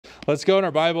Let's go in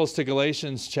our Bibles to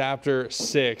Galatians chapter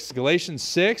 6. Galatians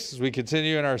 6, as we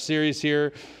continue in our series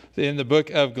here in the book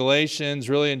of Galatians.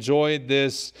 Really enjoyed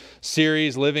this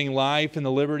series, Living Life in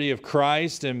the Liberty of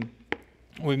Christ. And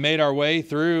we've made our way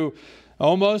through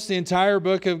almost the entire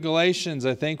book of Galatians.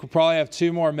 I think we'll probably have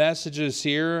two more messages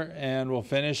here and we'll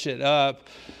finish it up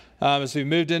as we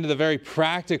moved into the very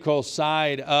practical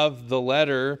side of the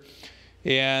letter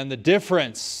and the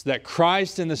difference that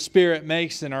Christ and the Spirit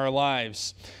makes in our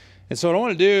lives. And so what I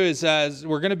want to do is, as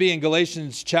we're going to be in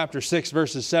Galatians chapter 6,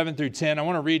 verses 7 through 10, I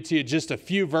want to read to you just a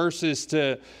few verses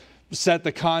to set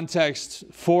the context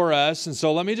for us. And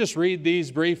so let me just read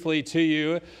these briefly to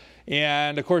you.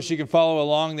 And of course, you can follow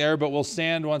along there, but we'll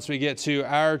stand once we get to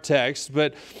our text.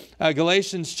 But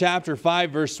Galatians chapter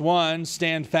 5, verse 1,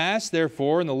 "Stand fast,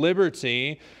 therefore, in the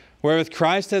liberty wherewith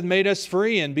Christ hath made us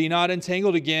free, and be not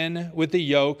entangled again with the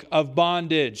yoke of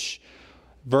bondage."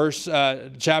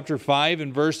 Chapter 5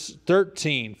 and verse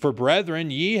 13, "For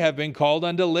brethren, ye have been called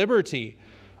unto liberty.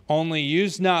 Only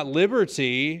use not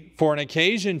liberty for an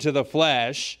occasion to the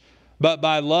flesh, but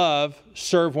by love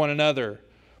serve one another.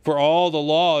 For all the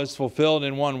law is fulfilled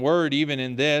in one word, even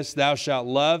in this, thou shalt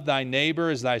love thy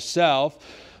neighbor as thyself.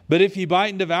 But if ye bite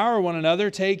and devour one another,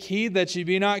 take heed that ye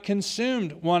be not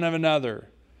consumed one of another.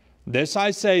 This I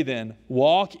say then,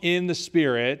 walk in the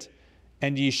Spirit,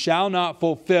 and ye shall not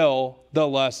fulfill the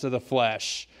lust of the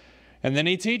flesh." And then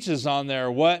he teaches on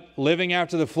there what living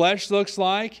after the flesh looks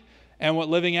like and what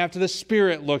living after the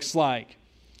Spirit looks like.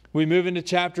 We move into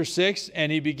chapter 6,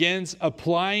 and he begins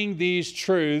applying these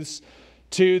truths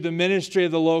to the ministry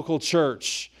of the local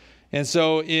church. And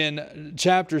so in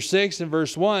chapter 6 and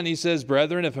verse 1, he says,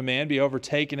 "Brethren, if a man be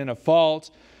overtaken in a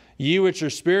fault, ye which are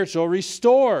spiritual,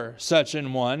 restore such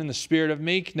an one in the spirit of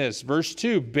meekness." Verse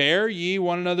 2, "Bear ye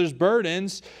one another's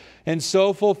burdens, and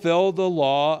so fulfill the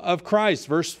law of Christ."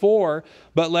 Verse 4,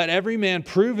 "But let every man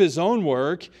prove his own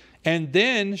work, and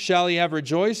then shall he have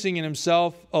rejoicing in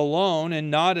himself alone, and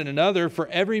not in another, for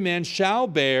every man shall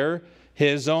bear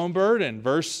his own burden."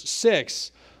 Verse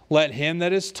 6, "Let him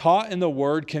that is taught in the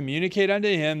word communicate unto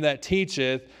him that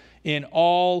teacheth in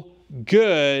all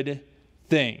good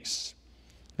things."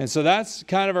 And so that's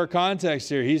kind of our context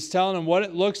here. He's telling them what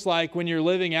it looks like when you're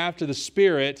living after the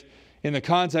Spirit in the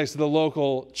context of the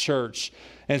local church.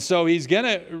 And so he's going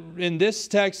to, in this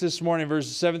text this morning,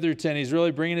 verses 7 through 10, he's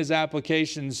really bringing his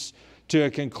applications to a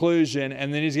conclusion.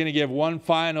 And then he's going to give one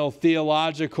final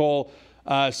theological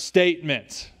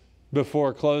statement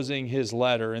before closing his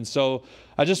letter. And so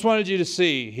I just wanted you to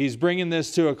see he's bringing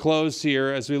this to a close here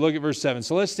as we look at verse 7.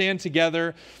 So let's stand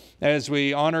together as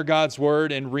we honor God's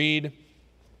word and read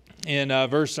in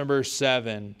verse number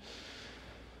 7.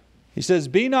 He says,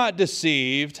 "Be not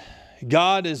deceived,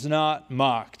 God is not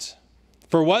mocked.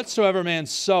 For whatsoever man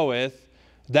soweth,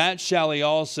 that shall he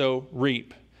also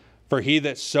reap. For he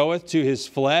that soweth to his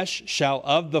flesh shall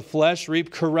of the flesh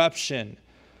reap corruption.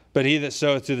 But he that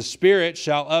soweth to the Spirit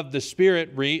shall of the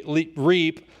Spirit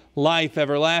reap life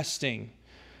everlasting.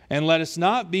 And let us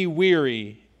not be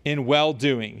weary in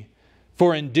well-doing.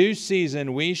 For in due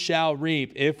season we shall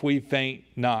reap if we faint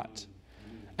not.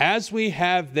 As we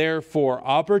have therefore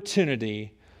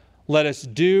opportunity, let us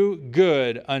do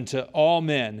good unto all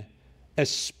men,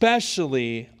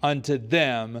 especially unto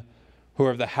them who are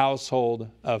of the household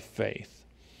of faith."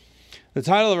 The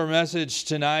title of our message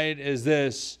tonight is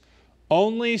this: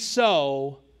 "Only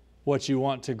sow what you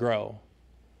want to grow."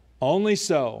 Only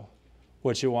sow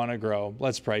what you want to grow.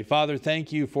 Let's pray. Father,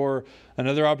 thank you for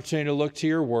another opportunity to look to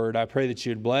your word. I pray that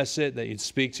you'd bless it, that you'd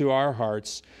speak to our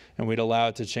hearts, and we'd allow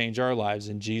it to change our lives.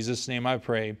 In Jesus' name I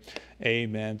pray.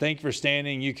 Amen. Thank you for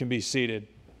standing. You can be seated.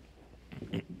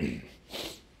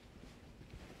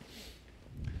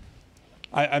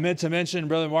 I meant to mention,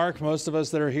 Brother Mark, most of us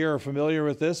that are here are familiar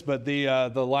with this, but the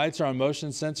lights are on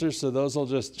motion sensors, so those will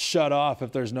just shut off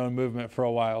if there's no movement for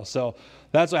a while. So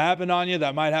that's what happened on you.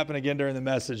 That might happen again during the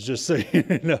message, just so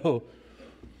you know.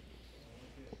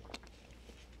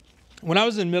 When I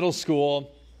was in middle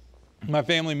school, my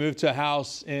family moved to a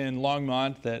house in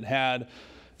Longmont that had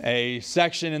a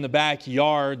section in the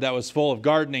backyard that was full of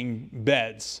gardening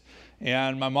beds.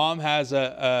 And my mom has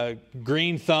a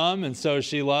green thumb, and so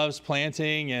she loves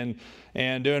planting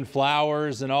and doing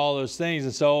flowers and all those things.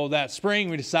 And so that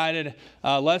spring we decided,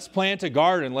 let's plant a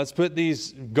garden. Let's put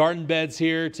these garden beds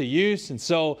here to use. And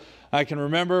so I can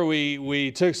remember we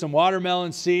took some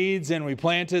watermelon seeds and we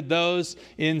planted those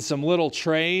in some little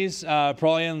trays,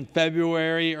 probably in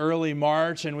February, early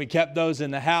March. And we kept those in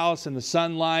the house in the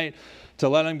sunlight to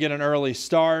let them get an early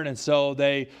start. And so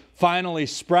they finally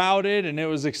sprouted, and it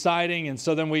was exciting. And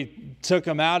so then we took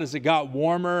them out as it got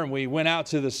warmer, and we went out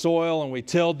to the soil and we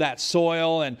tilled that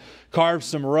soil and carved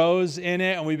some rows in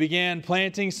it, and we began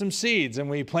planting some seeds. And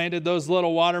we planted those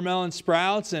little watermelon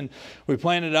sprouts, and we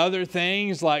planted other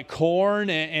things like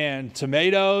corn and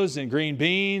tomatoes and green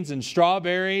beans and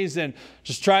strawberries, and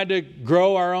just tried to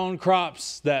grow our own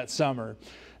crops that summer.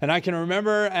 And I can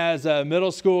remember as a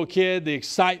middle school kid, the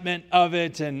excitement of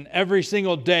it. And every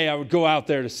single day I would go out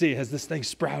there to see, has this thing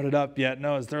sprouted up yet?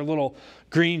 No, is there a little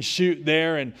green shoot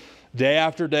there? And day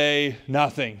after day,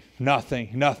 nothing.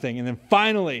 And then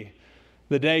finally,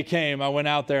 the day came, I went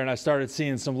out there and I started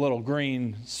seeing some little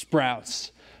green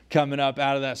sprouts coming up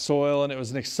out of that soil. And it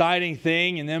was an exciting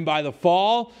thing. And then by the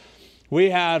fall, we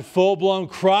had full-blown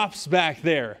crops back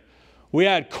there. We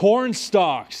had corn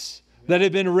stalks that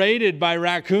had been raided by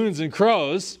raccoons and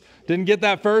crows. Didn't get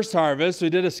that first harvest. We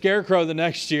did a scarecrow the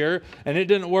next year, and it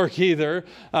didn't work either.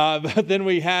 But then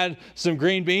we had some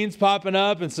green beans popping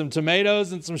up and some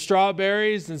tomatoes and some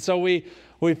strawberries. And so we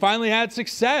finally had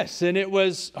success, and it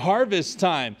was harvest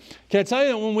time. Can I tell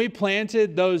you that when we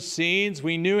planted those seeds,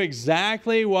 we knew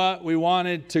exactly what we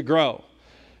wanted to grow.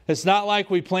 It's not like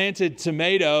we planted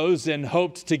tomatoes and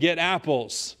hoped to get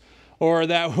apples, or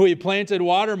that we planted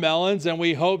watermelons and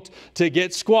we hoped to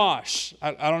get squash.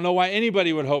 I don't know why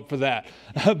anybody would hope for that.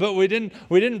 But we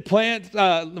didn't plant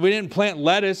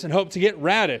lettuce and hope to get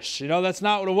radish. That's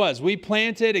not what it was. We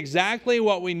planted exactly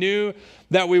what we knew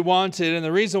that we wanted. And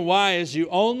the reason why is you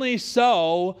only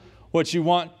sow what you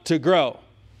want to grow.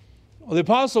 Well, the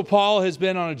Apostle Paul has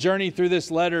been on a journey through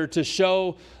this letter to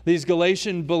show these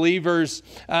Galatian believers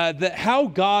that how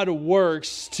God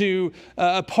works to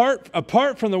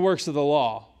apart from the works of the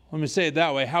law. Let me say it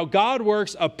that way. How God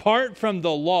works apart from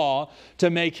the law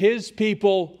to make His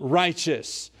people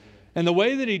righteous. And the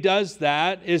way that He does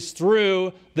that is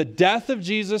through the death of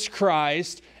Jesus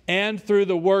Christ and through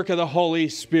the work of the Holy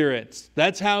Spirit.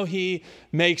 That's how He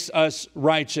makes us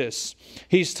righteous.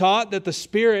 He's taught that the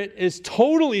Spirit is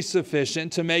totally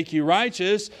sufficient to make you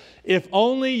righteous if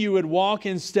only you would walk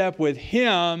in step with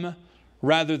Him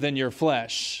rather than your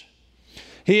flesh.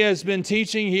 He has been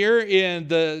teaching here in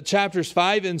the chapters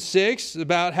 5 and 6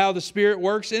 about how the Spirit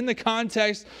works in the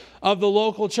context of the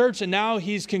local church. And now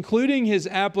he's concluding his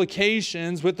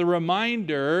applications with the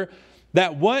reminder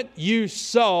that what you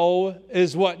sow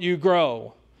is what you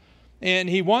grow. And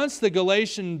he wants the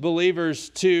Galatian believers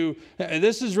to,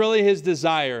 this is really his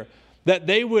desire, that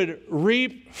they would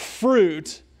reap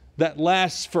fruit that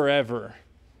lasts forever.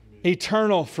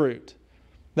 Eternal fruit.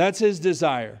 That's his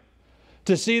desire.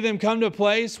 To see them come to a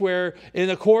place where in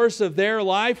the course of their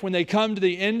life, when they come to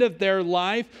the end of their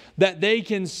life, that they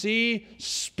can see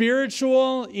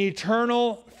spiritual,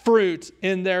 eternal fruit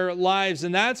in their lives.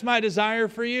 And that's my desire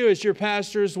for you as your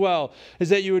pastor as well, is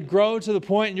that you would grow to the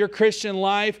point in your Christian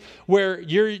life where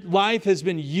your life has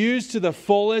been used to the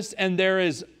fullest and there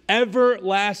is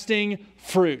everlasting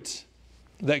fruit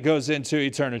that goes into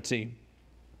eternity.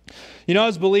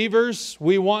 As believers,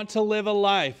 we want to live a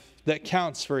life that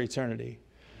counts for eternity.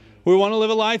 We want to live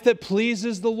a life that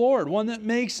pleases the Lord, one that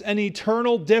makes an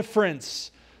eternal difference.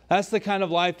 That's the kind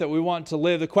of life that we want to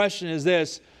live. The question is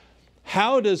this: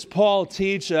 how does Paul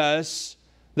teach us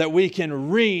that we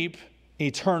can reap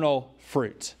eternal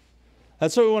fruit?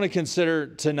 That's what we want to consider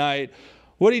tonight.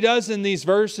 What he does in these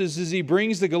verses is he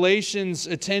brings the Galatians'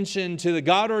 attention to the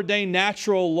God-ordained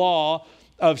natural law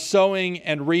of sowing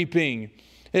and reaping.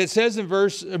 It says in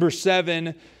verse number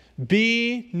 7,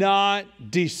 "Be not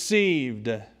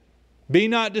deceived." Be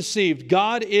not deceived.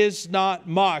 God is not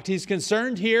mocked. He's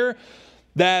concerned here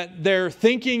that their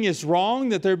thinking is wrong,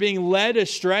 that they're being led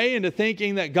astray into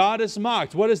thinking that God is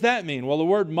mocked. What does that mean? Well, the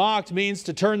word mocked means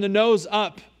to turn the nose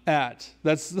up at.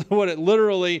 That's what it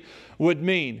literally would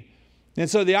mean. And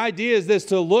so the idea is this: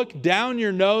 to look down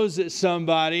your nose at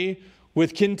somebody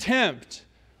with contempt,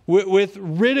 with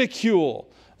ridicule.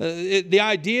 The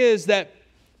idea is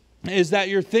that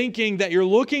you're thinking that you're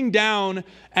looking down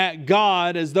at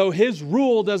God as though His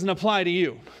rule doesn't apply to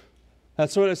you.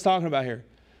 That's what it's talking about here.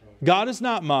 God is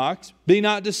not mocked. Be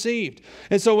not deceived.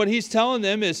 And so what he's telling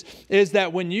them is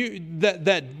that when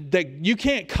that you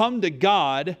can't come to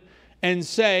God and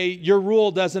say your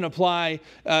rule doesn't apply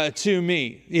to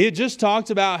me. He had just talked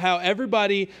about how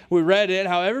we read it,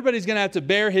 how everybody's going to have to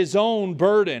bear his own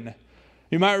burden.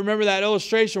 You might remember that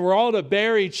illustration. We're all to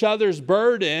bear each other's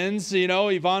burdens.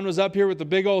 Yvonne was up here with a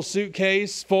big old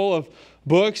suitcase full of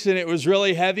books, and it was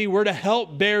really heavy. We're to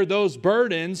help bear those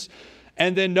burdens.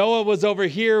 And then Noah was over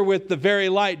here with the very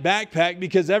light backpack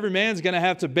because every man's going to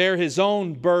have to bear his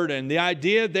own burden. The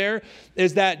idea there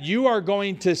is that you are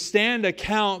going to stand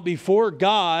account before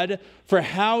God for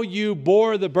how you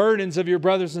bore the burdens of your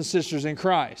brothers and sisters in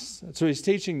Christ. That's what he's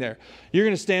teaching there. You're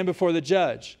going to stand before the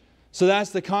judge. So that's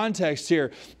the context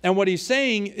here. And what he's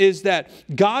saying is that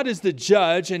God is the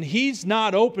judge and he's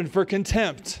not open for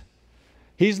contempt.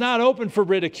 He's not open for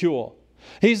ridicule.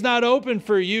 He's not open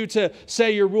for you to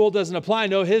say your rule doesn't apply.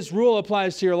 No, his rule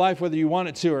applies to your life whether you want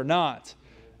it to or not.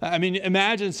 I mean,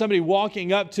 imagine somebody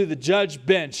walking up to the judge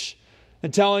bench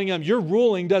and telling them, your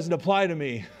ruling doesn't apply to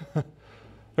me. They're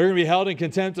going to be held in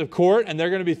contempt of court and they're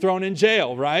going to be thrown in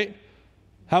jail, right?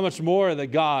 How much more the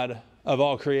God of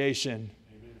all creation?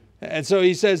 And so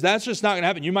he says that's just not going to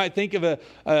happen. You might think of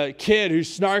a kid who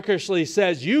snarkishly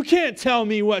says, you can't tell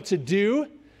me what to do.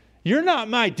 You're not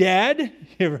my dad.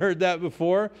 You ever heard that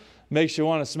before? Makes you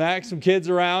want to smack some kids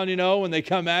around, when they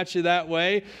come at you that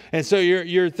way. And so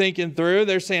you're thinking through.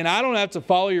 They're saying, I don't have to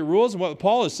follow your rules. And what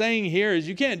Paul is saying here is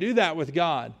you can't do that with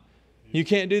God. You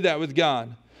can't do that with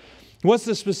God. What's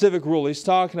the specific rule he's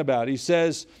talking about? He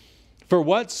says, for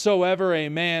whatsoever a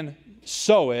man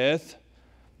soweth,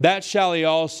 that shall he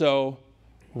also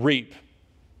reap.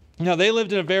 Now, they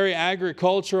lived in a very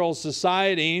agricultural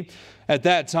society at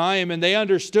that time, and they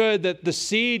understood that the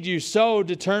seed you sow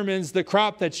determines the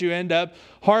crop that you end up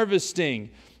harvesting.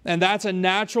 And that's a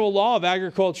natural law of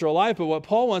agricultural life. But what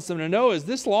Paul wants them to know is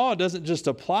this law doesn't just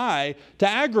apply to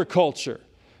agriculture.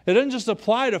 It doesn't just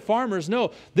apply to farmers.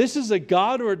 No, this is a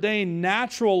God-ordained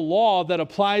natural law that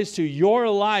applies to your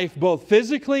life, both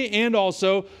physically and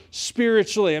also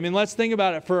spiritually. I mean, let's think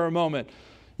about it for a moment.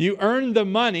 You earn the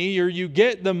money, or you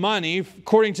get the money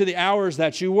according to the hours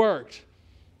that you worked.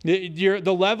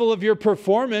 The level of your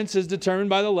performance is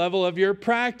determined by the level of your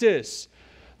practice.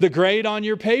 The grade on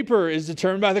your paper is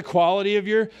determined by the quality of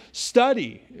your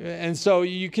study. And so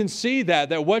you can see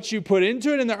that what you put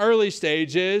into it in the early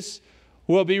stages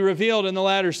will be revealed in the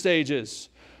latter stages.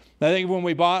 I think when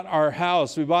we bought our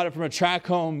house, we bought it from a tract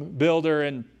home builder,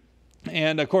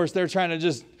 and of course they're trying to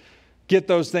just get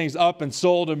those things up and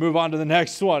sold and move on to the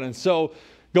next one. And so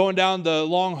going down the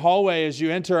long hallway as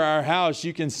you enter our house,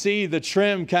 you can see the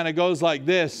trim kind of goes like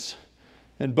this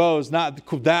and bows, not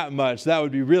that much. That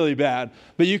would be really bad.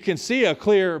 But you can see a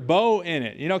clear bow in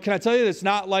it. Can I tell you, it's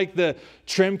not like the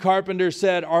trim carpenter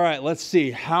said, all right, let's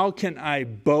see, how can I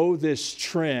bow this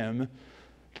trim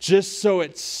just so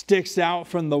it sticks out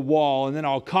from the wall, and then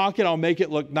I'll caulk it, I'll make it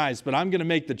look nice, but I'm going to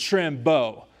make the trim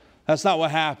bow. That's not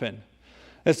what happened.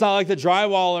 It's not like the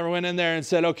drywaller went in there and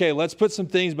said, okay, let's put some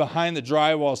things behind the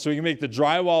drywall so we can make the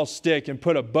drywall stick and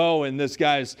put a bow in this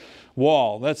guy's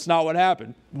wall. That's not what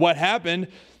happened. What happened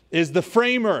is the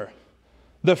framer.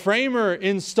 The framer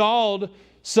installed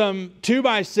some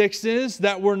 2x6s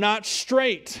that were not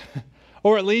straight.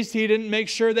 Or at least he didn't make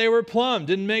sure they were plumb,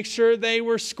 didn't make sure they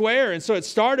were square. And so it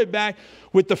started back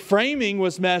with the framing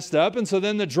was messed up. And so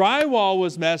then the drywall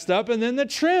was messed up. And then the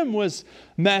trim was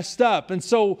messed up. And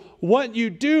so what you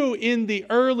do in the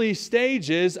early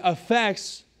stages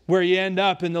affects where you end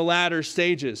up in the latter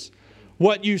stages.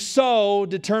 What you sow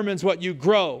determines what you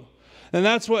grow. And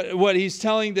that's what he's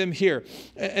telling them here.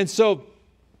 And so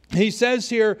he says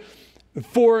here,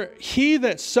 for he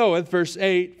that soweth, verse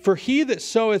 8, for he that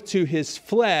soweth to his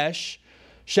flesh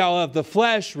shall of the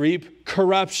flesh reap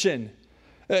corruption.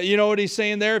 You know what he's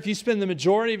saying there? If you spend the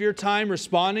majority of your time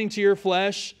responding to your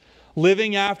flesh,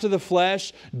 living after the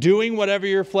flesh, doing whatever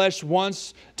your flesh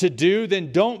wants to do,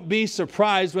 then don't be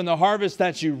surprised when the harvest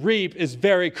that you reap is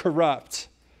very corrupt.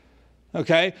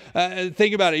 Okay?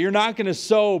 Think about it. You're not going to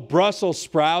sow Brussels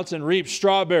sprouts and reap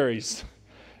strawberries.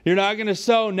 You're not going to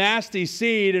sow nasty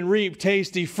seed and reap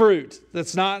tasty fruit.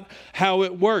 That's not how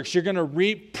it works. You're going to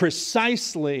reap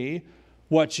precisely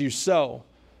what you sow.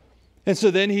 And so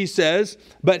then he says,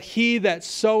 but he that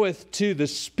soweth to the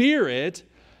Spirit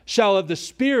shall of the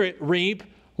Spirit reap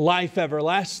life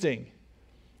everlasting.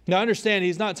 Now understand,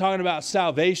 he's not talking about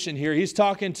salvation here. He's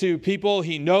talking to people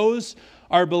he knows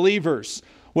are believers.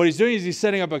 What he's doing is he's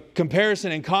setting up a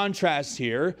comparison and contrast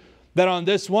here. That on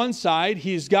this one side,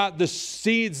 he's got the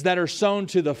seeds that are sown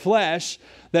to the flesh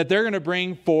that they're going to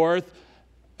bring forth.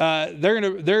 They're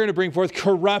going to bring forth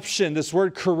corruption. This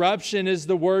word corruption is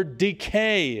the word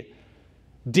decay,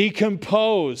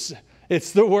 decompose.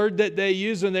 It's the word that they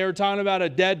used when they were talking about a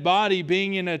dead body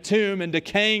being in a tomb and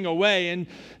decaying away and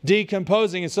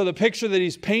decomposing. And so the picture that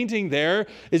he's painting there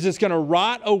is it's going to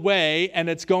rot away and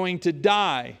it's going to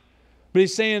die. But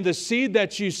he's saying the seed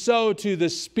that you sow to the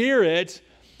Spirit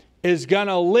is going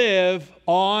to live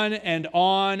on and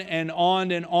on and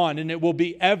on and on, and it will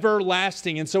be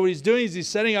everlasting. And so what he's doing is he's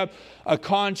setting up a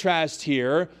contrast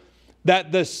here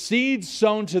that the seed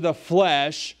sown to the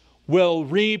flesh will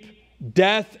reap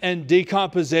death and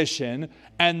decomposition,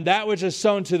 and that which is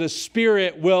sown to the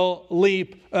Spirit will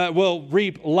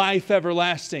reap life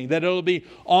everlasting, that it'll be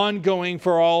ongoing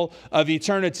for all of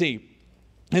eternity.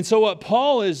 And so what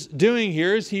Paul is doing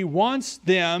here is he wants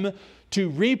them to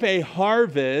reap a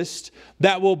harvest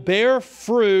that will bear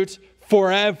fruit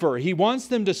forever. He wants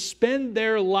them to spend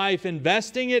their life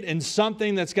investing it in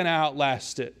something that's going to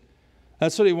outlast it.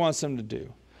 That's what he wants them to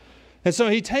do. And so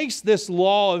he takes this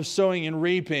law of sowing and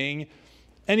reaping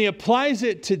and he applies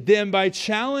it to them by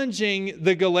challenging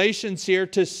the Galatians here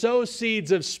to sow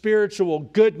seeds of spiritual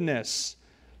goodness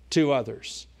to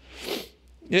others.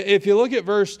 If you look at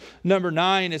verse number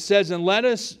 9, it says, "And let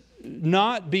us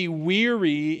not be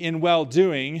weary in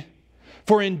well-doing,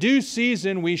 for in due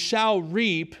season we shall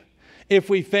reap if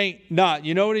we faint not."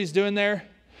 You know what he's doing there?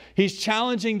 He's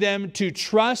challenging them to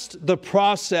trust the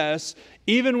process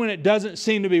even when it doesn't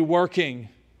seem to be working.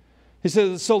 He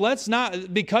says, so let's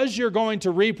not, because you're going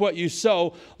to reap what you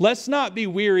sow, let's not be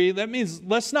weary. That means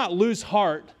let's not lose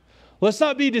heart. Let's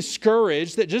not be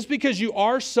discouraged that just because you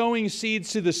are sowing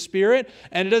seeds to the Spirit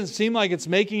and it doesn't seem like it's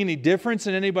making any difference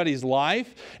in anybody's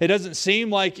life, it doesn't seem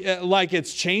like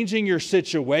it's changing your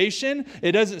situation,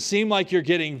 it doesn't seem like you're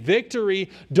getting victory,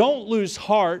 don't lose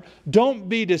heart, don't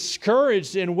be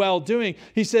discouraged in well-doing.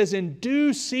 He says in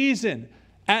due season,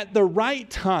 at the right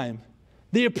time,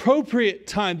 the appropriate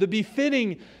time, the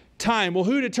befitting time. Well,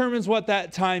 who determines what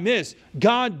that time is?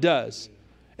 God does.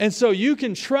 And so you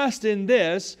can trust in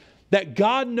this, that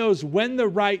God knows when the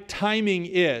right timing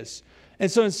is. And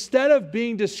so instead of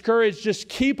being discouraged, just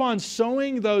keep on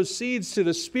sowing those seeds to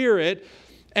the Spirit,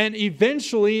 and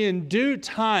eventually in due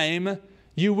time,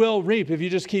 you will reap if you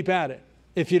just keep at it,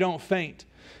 if you don't faint.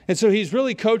 And so he's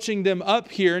really coaching them up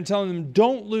here and telling them,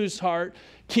 don't lose heart,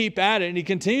 keep at it. And he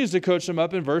continues to coach them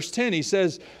up in verse 10. He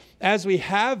says, as we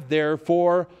have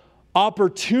therefore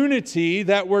opportunity,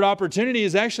 that word opportunity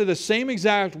is actually the same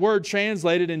exact word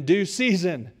translated in due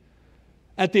season.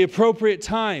 At the appropriate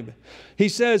time. He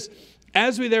says,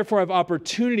 as we therefore have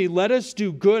opportunity, let us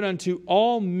do good unto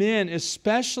all men,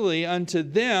 especially unto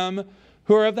them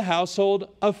who are of the household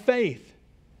of faith.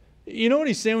 You know what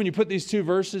he's saying when you put these two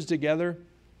verses together?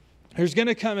 There's going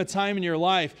to come a time in your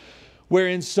life where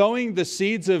in sowing the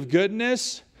seeds of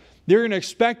goodness, you're going to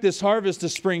expect this harvest to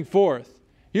spring forth.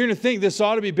 You're going to think this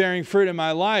ought to be bearing fruit in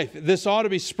my life. This ought to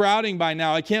be sprouting by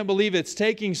now. I can't believe it's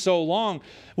taking so long.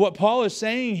 What Paul is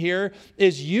saying here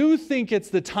is you think it's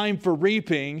the time for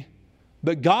reaping,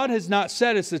 but God has not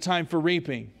said it's the time for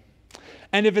reaping.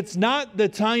 And if it's not the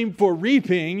time for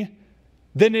reaping,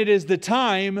 then it is the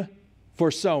time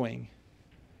for sowing.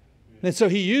 And so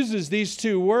he uses these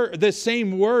two words, the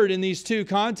same word in these two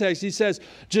contexts. He says,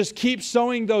 just keep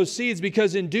sowing those seeds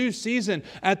because in due season,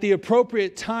 at the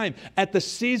appropriate time, at the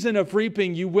season of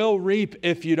reaping, you will reap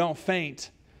if you don't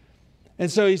faint. And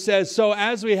so he says, so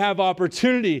as we have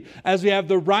opportunity, as we have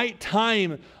the right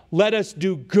time, let us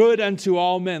do good unto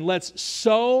all men. Let's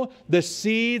sow the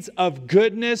seeds of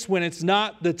goodness when it's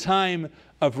not the time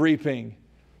of reaping.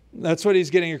 That's what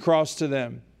he's getting across to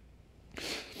them.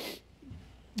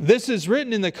 This is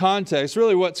written in the context.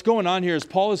 Really what's going on here is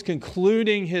Paul is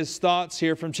concluding his thoughts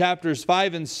here from chapters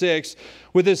 5 and 6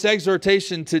 with this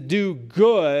exhortation to do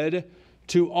good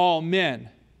to all men.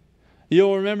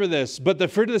 You'll remember this. But the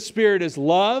fruit of the Spirit is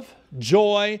love,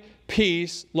 joy,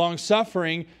 peace,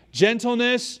 long-suffering,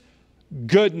 gentleness,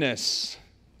 goodness.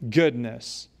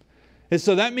 Goodness. And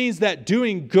so that means that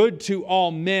doing good to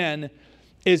all men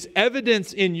is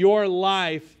evidence in your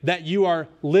life that you are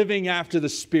living after the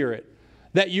Spirit,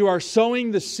 that you are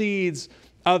sowing the seeds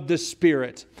of the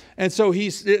Spirit. And so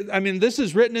this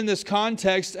is written in this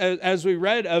context, as we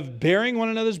read, of bearing one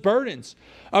another's burdens,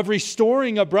 of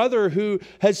restoring a brother who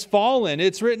has fallen.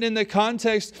 It's written in the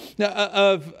context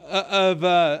of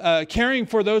caring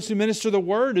for those who minister the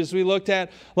word, as we looked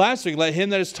at last week. Let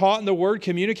him that is taught in the word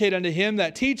communicate unto him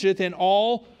that teacheth in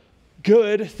all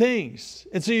good things.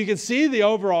 And so you can see the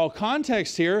overall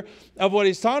context here of what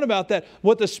he's talking about, that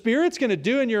what the Spirit's going to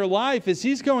do in your life is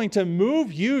he's going to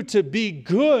move you to be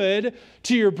good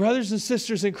to your brothers and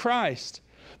sisters in Christ.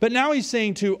 But now he's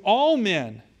saying to all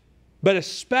men, but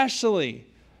especially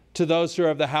to those who are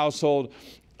of the household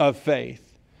of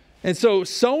faith. And so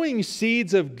sowing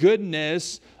seeds of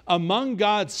goodness among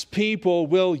God's people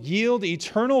will yield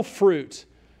eternal fruit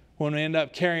when we end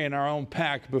up carrying our own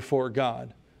pack before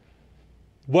God.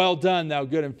 Well done, thou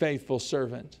good and faithful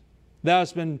servant. Thou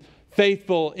hast been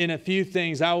faithful in a few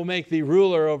things. I will make thee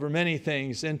ruler over many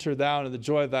things. Enter thou into the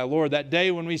joy of thy Lord. That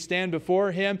day when we stand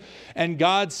before Him and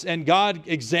God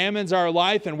examines our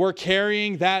life and we're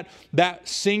carrying that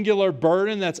singular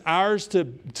burden that's ours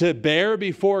to bear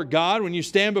before God. When you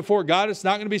stand before God, it's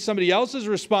not going to be somebody else's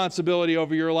responsibility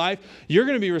over your life. You're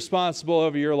going to be responsible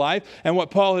over your life. And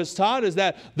what Paul has taught is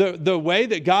that the way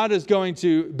that God is going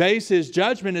to base His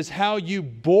judgment is how you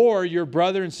bore your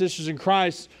brother and sisters in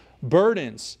Christ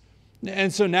burdens.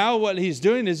 And so now what he's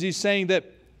doing is he's saying that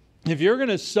if you're going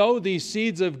to sow these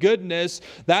seeds of goodness,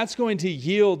 that's going to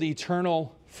yield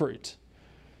eternal fruit.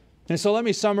 And so let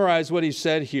me summarize what he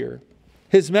said here.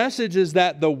 His message is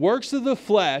that the works of the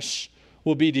flesh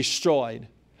will be destroyed,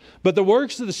 but the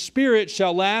works of the Spirit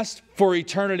shall last for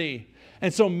eternity.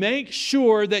 And so make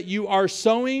sure that you are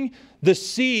sowing the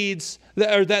seeds,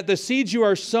 or that the seeds you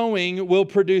are sowing will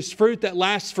produce fruit that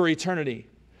lasts for eternity.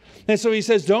 And so he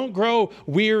says, don't grow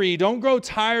weary, don't grow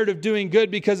tired of doing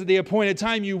good, because at the appointed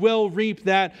time you will reap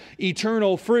that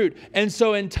eternal fruit. And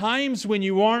so in times when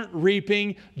you aren't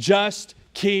reaping, just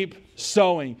keep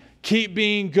sowing. Keep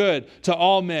being good to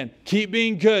all men. Keep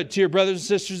being good to your brothers and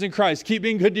sisters in Christ. Keep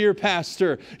being good to your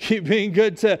pastor. Keep being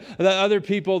good to the other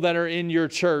people that are in your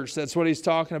church. That's what he's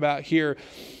talking about here.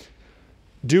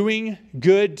 Doing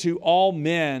good to all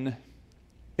men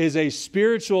is a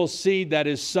spiritual seed that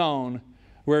is sown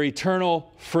where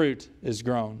eternal fruit is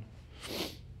grown.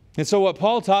 And so what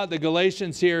Paul taught the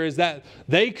Galatians here is that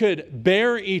they could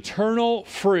bear eternal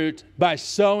fruit by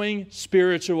sowing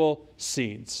spiritual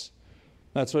seeds.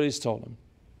 That's what he's told them.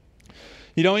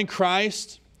 You know, in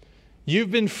Christ,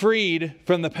 you've been freed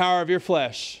from the power of your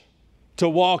flesh to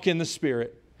walk in the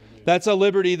Spirit. That's a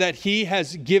liberty that He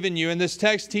has given you. And this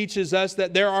text teaches us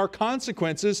that there are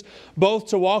consequences both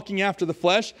to walking after the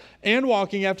flesh and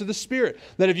walking after the Spirit.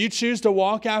 That if you choose to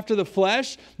walk after the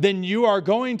flesh, then you are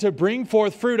going to bring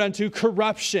forth fruit unto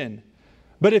corruption.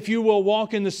 But if you will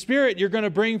walk in the Spirit, you're going to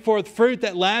bring forth fruit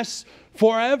that lasts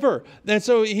forever. And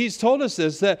so he's told us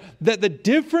this, that the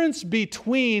difference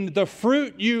between the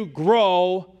fruit you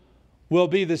grow will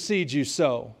be the seeds you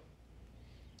sow.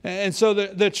 And so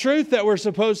the truth that we're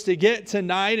supposed to get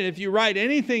tonight, and if you write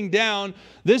anything down,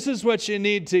 this is what you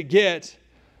need to get: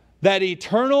 that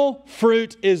eternal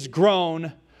fruit is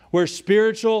grown where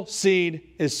spiritual seed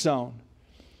is sown.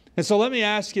 And so let me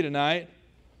ask you tonight,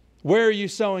 where are you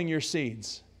sowing your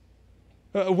seeds?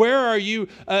 Where are you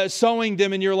sowing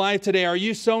them in your life today? Are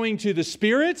you sowing to the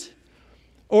Spirit,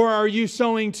 or are you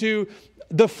sowing to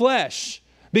the flesh?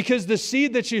 Because the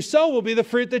seed that you sow will be the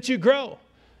fruit that you grow.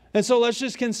 And so let's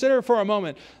just consider for a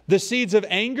moment, the seeds of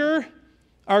anger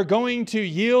are going to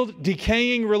yield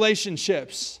decaying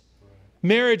relationships.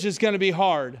 Marriage is going to be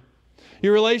hard.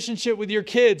 Your relationship with your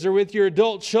kids or with your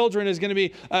adult children is going to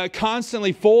be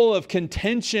constantly full of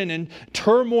contention and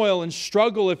turmoil and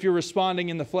struggle if you're responding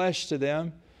in the flesh to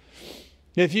them.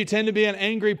 If you tend to be an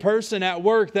angry person at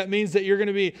work, that means that you're going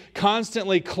to be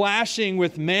constantly clashing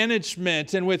with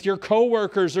management and with your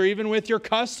coworkers or even with your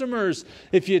customers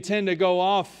if you tend to go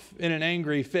off in an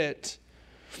angry fit.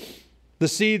 The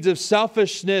seeds of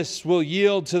selfishness will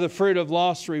yield to the fruit of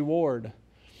lost reward.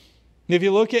 If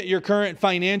you look at your current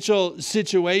financial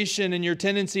situation and your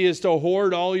tendency is to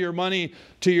hoard all your money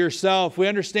to yourself, we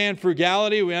understand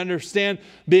frugality, we understand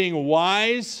being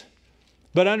wise.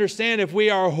 But understand, if we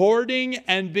are hoarding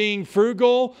and being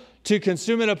frugal to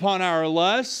consume it upon our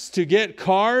lusts, to get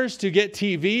cars, to get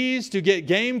TVs, to get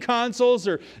game consoles,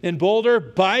 or in Boulder,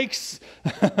 bikes,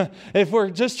 if we're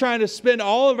just trying to spend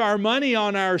all of our money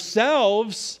on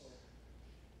ourselves,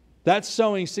 that's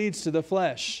sowing seeds to the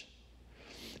flesh.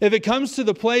 If it comes to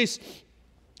the place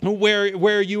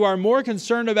where you are more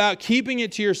concerned about keeping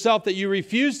it to yourself, that you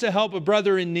refuse to help a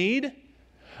brother in need,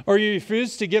 or you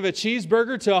refuse to give a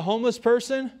cheeseburger to a homeless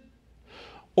person,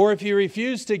 or if you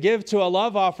refuse to give to a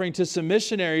love offering to some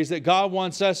missionaries that God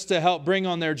wants us to help bring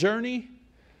on their journey,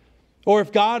 or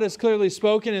if God has clearly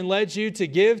spoken and led you to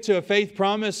give to a faith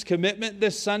promise commitment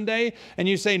this Sunday, and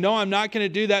you say, no, I'm not going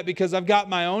to do that because I've got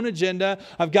my own agenda,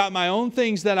 I've got my own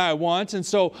things that I want, and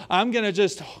so I'm going to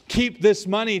just keep this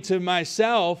money to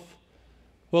myself.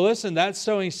 Well, listen, that's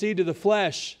sowing seed to the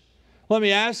flesh. Let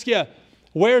me ask you,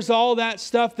 where's all that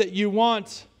stuff that you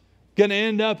want going to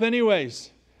end up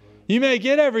anyways? You may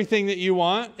get everything that you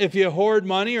want if you hoard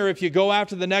money, or if you go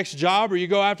after the next job, or you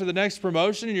go after the next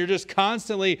promotion, and you're just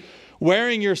constantly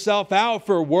wearing yourself out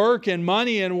for work and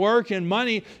money and work and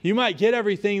money. You might get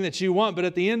everything that you want, but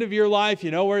at the end of your life,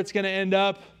 you know where it's going to end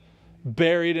up?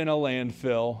 Buried in a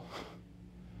landfill.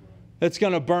 It's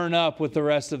going to burn up with the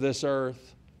rest of this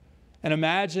earth. And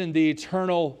imagine the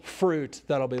eternal fruit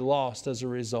that'll be lost as a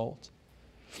result.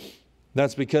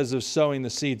 That's because of sowing the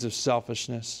seeds of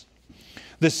selfishness.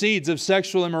 The seeds of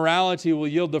sexual immorality will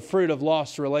yield the fruit of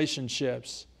lost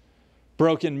relationships,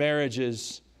 broken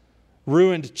marriages,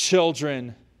 ruined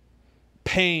children,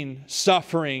 pain,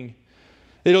 suffering.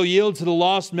 It'll yield to the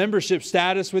lost membership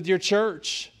status with your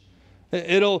church.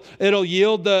 It'll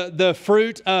yield the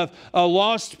fruit of a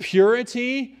lost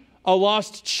purity, a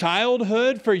lost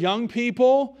childhood for young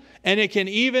people, and it can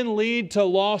even lead to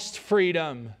lost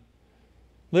freedom.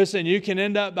 Listen, you can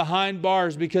end up behind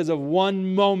bars because of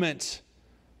one moment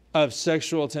of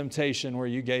sexual temptation where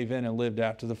you gave in and lived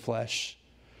after the flesh.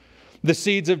 The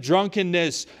seeds of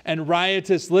drunkenness and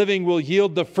riotous living will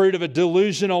yield the fruit of a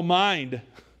delusional mind.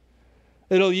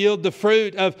 It'll yield the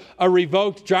fruit of a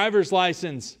revoked driver's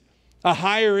license, a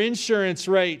higher insurance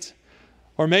rate,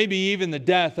 or maybe even the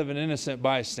death of an innocent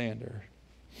bystander.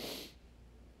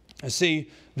 See,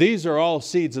 these are all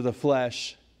seeds of the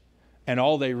flesh, and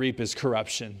all they reap is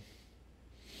corruption.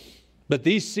 But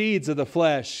these seeds of the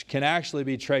flesh can actually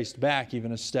be traced back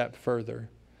even a step further.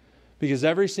 Because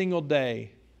every single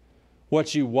day,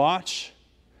 what you watch,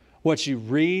 what you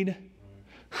read,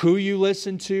 who you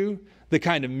listen to, the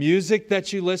kind of music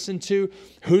that you listen to,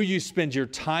 who you spend your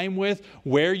time with,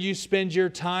 where you spend your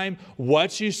time,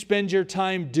 what you spend your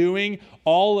time doing,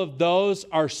 all of those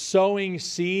are sowing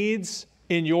seeds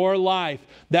in your life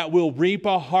that will reap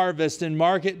a harvest. And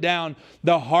mark it down,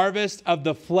 the harvest of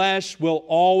the flesh will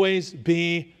always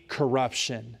be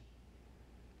corruption.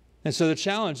 And so the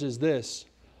challenge is this: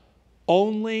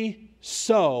 only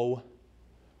sow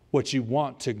what you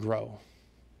want to grow.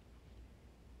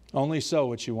 Only sow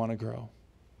what you want to grow.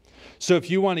 So if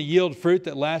you want to yield fruit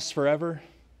that lasts forever,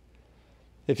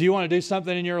 if you want to do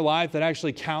something in your life that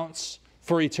actually counts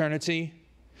for eternity,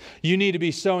 you need to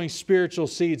be sowing spiritual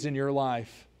seeds in your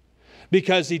life,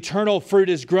 because eternal fruit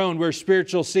is grown where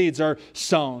spiritual seeds are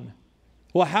sown.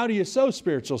 Well, how do you sow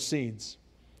spiritual seeds?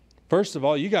 First of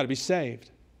all, you got to be saved.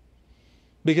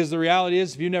 Because the reality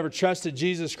is, if you never trusted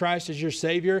Jesus Christ as your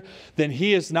Savior, then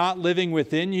He is not living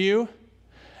within you,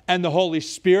 and the Holy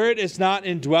Spirit is not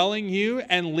indwelling you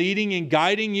and leading and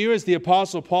guiding you, as the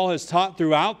Apostle Paul has taught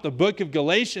throughout the book of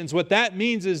Galatians. What that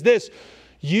means is this: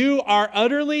 you are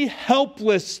utterly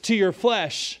helpless to your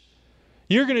flesh.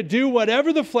 You're going to do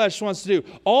whatever the flesh wants to do.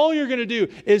 All you're going to do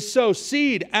is sow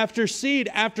seed after seed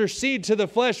after seed to the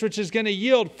flesh, which is going to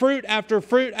yield fruit after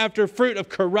fruit after fruit of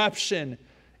corruption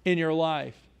in your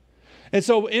life. And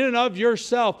so in and of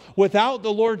yourself, without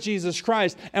the Lord Jesus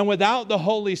Christ and without the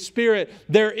Holy Spirit,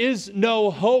 there is no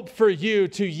hope for you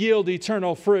to yield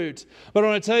eternal fruit. But I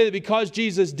want to tell you that because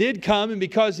Jesus did come, and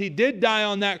because He did die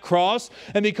on that cross,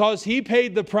 and because He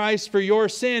paid the price for your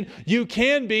sin, you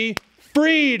can be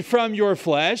freed from your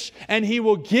flesh, and He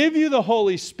will give you the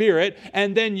Holy Spirit,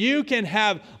 and then you can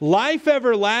have life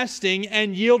everlasting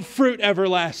and yield fruit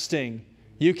everlasting.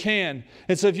 You can.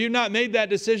 And so if you've not made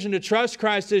that decision to trust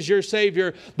Christ as your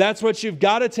Savior, that's what you've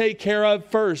got to take care of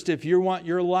first if you want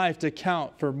your life to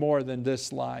count for more than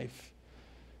this life.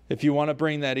 If you want to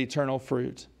bring that eternal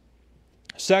fruit.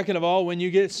 Second of all, when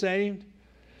you get saved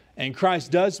and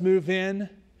Christ does move in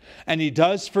and He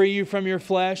does free you from your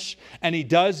flesh and He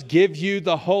does give you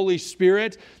the Holy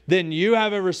Spirit, then you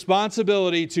have a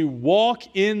responsibility to walk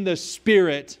in the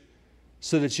Spirit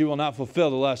so that you will not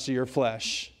fulfill the lust of your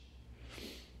flesh.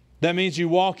 That means you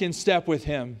walk in step with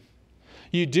Him.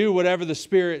 You do whatever the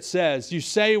Spirit says. You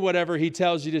say whatever He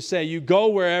tells you to say. You go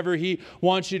wherever He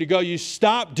wants you to go. You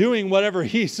stop doing whatever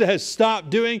He says stop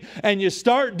doing, and you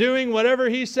start doing whatever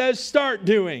He says start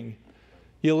doing.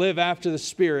 You live after the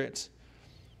Spirit.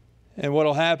 And what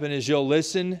will happen is you'll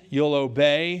listen, you'll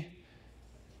obey,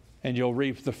 and you'll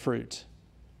reap the fruit.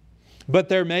 But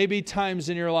there may be times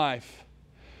in your life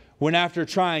when, after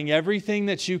trying everything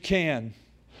that you can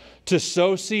to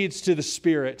sow seeds to the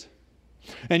Spirit,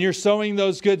 and you're sowing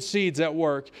those good seeds at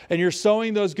work, and you're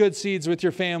sowing those good seeds with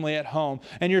your family at home,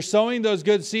 and you're sowing those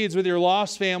good seeds with your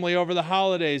lost family over the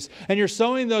holidays, and you're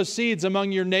sowing those seeds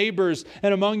among your neighbors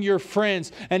and among your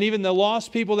friends, and even the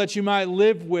lost people that you might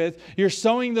live with. You're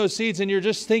sowing those seeds and you're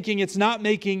just thinking, it's not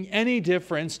making any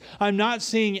difference. I'm not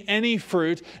seeing any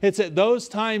fruit. It's at those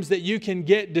times that you can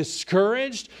get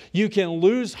discouraged. You can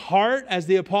lose heart, as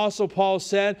the Apostle Paul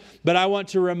said. But I want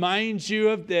to remind you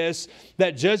of this,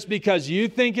 that just because you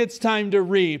think it's time to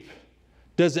reap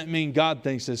doesn't mean God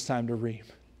thinks it's time to reap.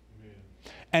 Amen.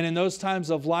 And in those times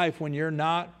of life when you're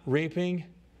not reaping,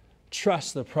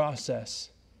 trust the process.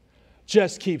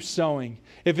 Just keep sowing.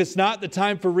 If it's not the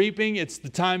time for reaping, it's the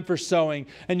time for sowing.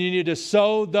 And you need to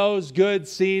sow those good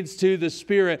seeds to the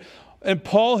Spirit. And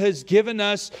Paul has given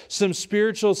us some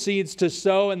spiritual seeds to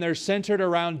sow, and they're centered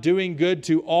around doing good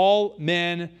to all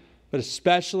men, but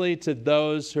especially to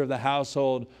those who are the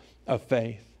household of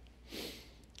faith.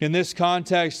 In this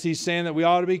context, he's saying that we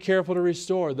ought to be careful to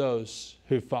restore those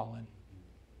who've fallen.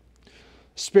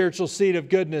 Spiritual seed of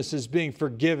goodness is being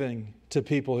forgiving to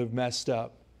people who've messed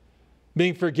up,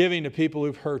 being forgiving to people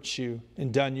who've hurt you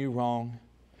and done you wrong.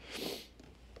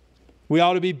 We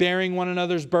ought to be bearing one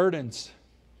another's burdens.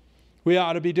 We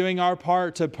ought to be doing our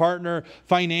part to partner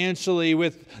financially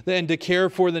with and to care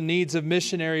for the needs of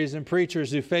missionaries and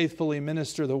preachers who faithfully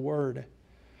minister the word.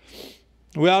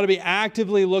 We ought to be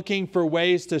actively looking for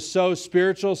ways to sow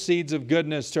spiritual seeds of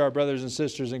goodness to our brothers and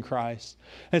sisters in Christ.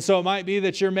 And so it might be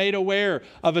that you're made aware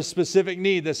of a specific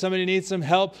need, that somebody needs some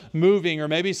help moving, or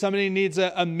maybe somebody needs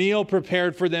a meal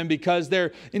prepared for them because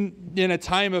they're in a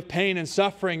time of pain and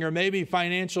suffering, or maybe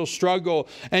financial struggle.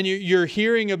 And you're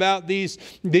hearing about these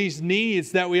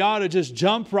needs, that we ought to just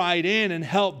jump right in and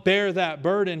help bear that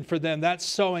burden for them. That's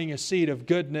sowing a seed of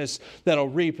goodness that'll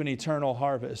reap an eternal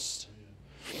harvest.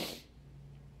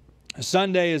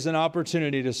 Sunday is an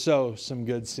opportunity to sow some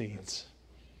good seeds.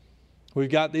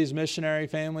 We've got these missionary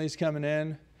families coming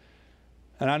in,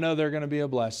 and I know they're going to be a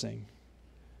blessing.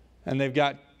 And they've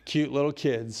got cute little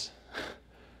kids.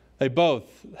 They both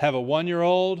have a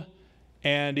 1-year-old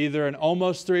and either an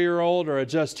almost 3-year-old or a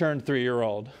just turned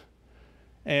 3-year-old.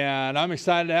 And I'm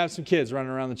excited to have some kids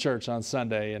running around the church on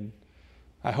Sunday, and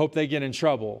I hope they get in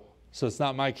trouble so it's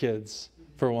not my kids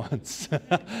for once.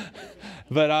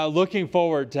 But looking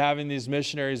forward to having these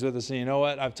missionaries with us. And you know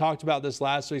what? I've talked about this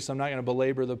last week, so I'm not going to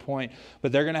belabor the point.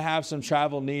 But they're going to have some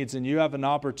travel needs, and you have an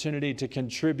opportunity to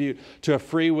contribute to a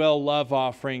free will love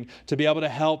offering to be able to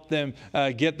help them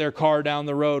get their car down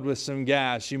the road with some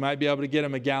gas. You might be able to get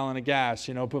them a gallon of gas,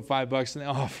 put $5 in the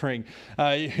offering.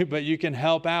 But you can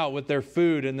help out with their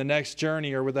food in the next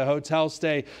journey, or with a hotel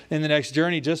stay in the next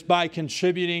journey, just by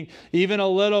contributing even a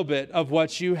little bit of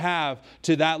what you have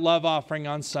to that love offering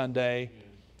on Sunday.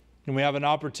 And we have an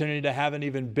opportunity to have an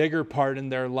even bigger part in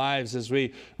their lives as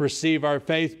we receive our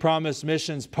Faith Promise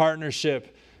Missions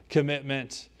partnership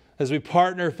commitment. As we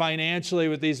partner financially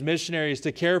with these missionaries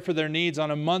to care for their needs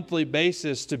on a monthly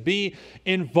basis, to be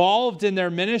involved in their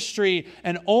ministry,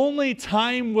 and only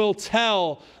time will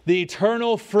tell the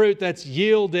eternal fruit that's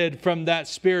yielded from that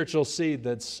spiritual seed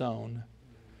that's sown.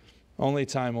 Only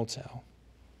time will tell.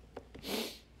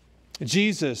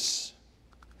 Jesus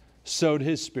sowed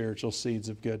his spiritual seeds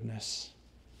of goodness.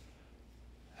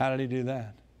 How did he do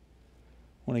that?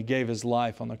 When he gave his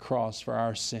life on the cross for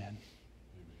our sin.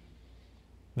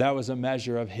 That was a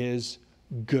measure of his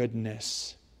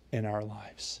goodness in our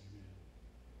lives.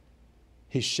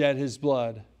 He shed his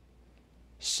blood,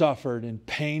 suffered in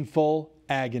painful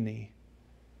agony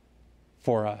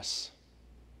for us.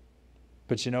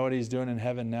 But you know what he's doing in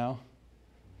heaven now?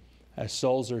 As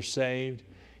souls are saved,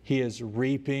 he is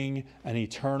reaping an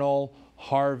eternal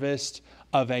harvest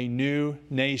of a new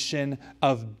nation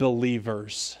of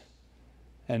believers.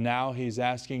 And now he's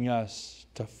asking us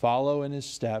to follow in his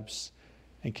steps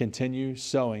and continue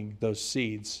sowing those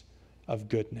seeds of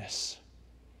goodness.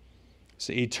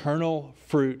 So eternal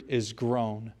fruit is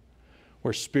grown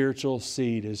where spiritual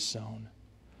seed is sown.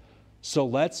 So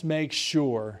let's make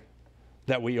sure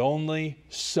that we only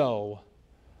sow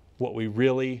what we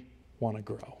really want to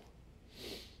grow.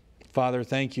 Father,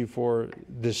 thank you for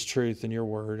this truth in your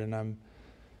word, and I'm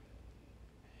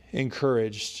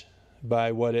encouraged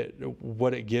by what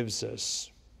it gives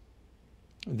us,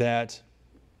 that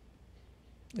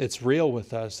it's real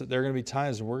with us, that there are going to be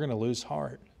times when we're going to lose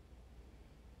heart.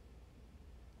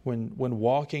 When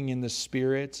walking in the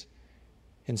Spirit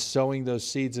and sowing those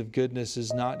seeds of goodness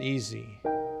is not easy.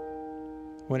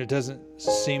 When it doesn't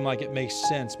seem like it makes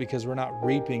sense because we're not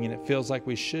reaping and it feels like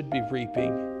we should be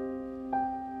reaping.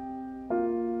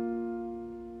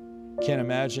 Can't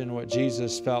imagine what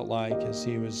Jesus felt like as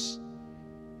he was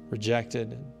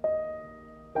rejected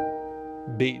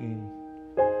and beaten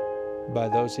by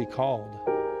those he called,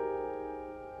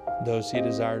 those he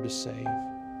desired to save.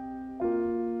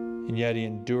 And yet he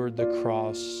endured the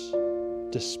cross,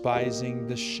 despising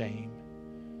the shame.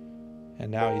 And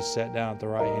now he's sat down at the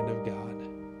right hand of God,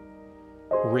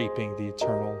 reaping the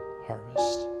eternal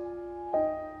harvest.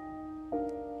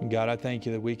 And God, I thank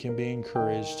you that we can be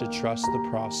encouraged to trust the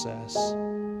process,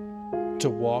 to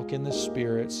walk in the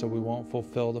Spirit so we won't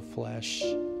fulfill the flesh.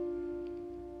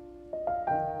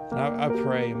 And I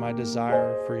pray my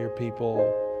desire for your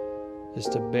people is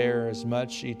to bear as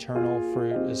much eternal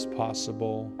fruit as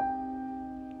possible.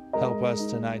 Help us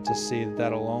tonight to see that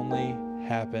that'll only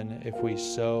happen if we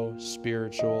sow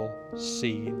spiritual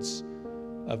seeds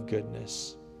of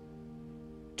goodness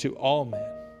to all men,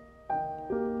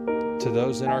 to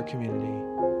those in our community,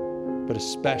 but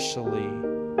especially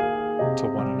to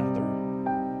one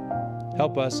another.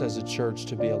 Help us as a church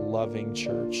to be a loving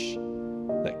church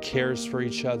that cares for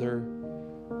each other,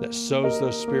 that sows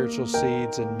those spiritual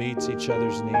seeds and meets each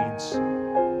other's needs.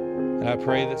 And I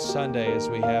pray that Sunday, as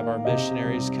we have our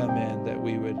missionaries come in, that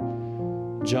we would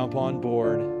jump on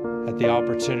board at the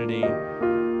opportunity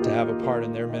to have a part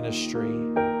in their ministry.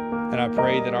 And I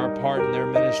pray that our part in their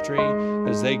ministry,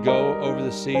 as they go over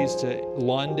the seas to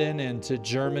London and to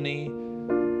Germany,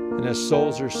 and as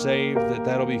souls are saved, that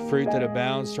that'll be fruit that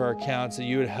abounds to our accounts, that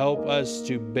you would help us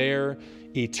to bear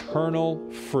eternal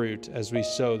fruit as we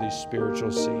sow these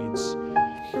spiritual seeds.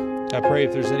 I pray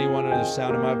if there's anyone under the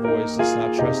sound of my voice that's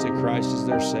not trusted Christ as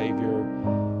their Savior,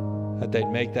 that they'd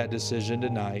make that decision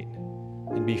tonight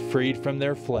and be freed from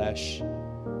their flesh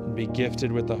and be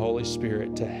gifted with the Holy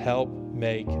Spirit to help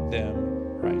make them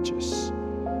righteous.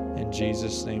 In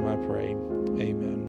Jesus' name I pray. Amen.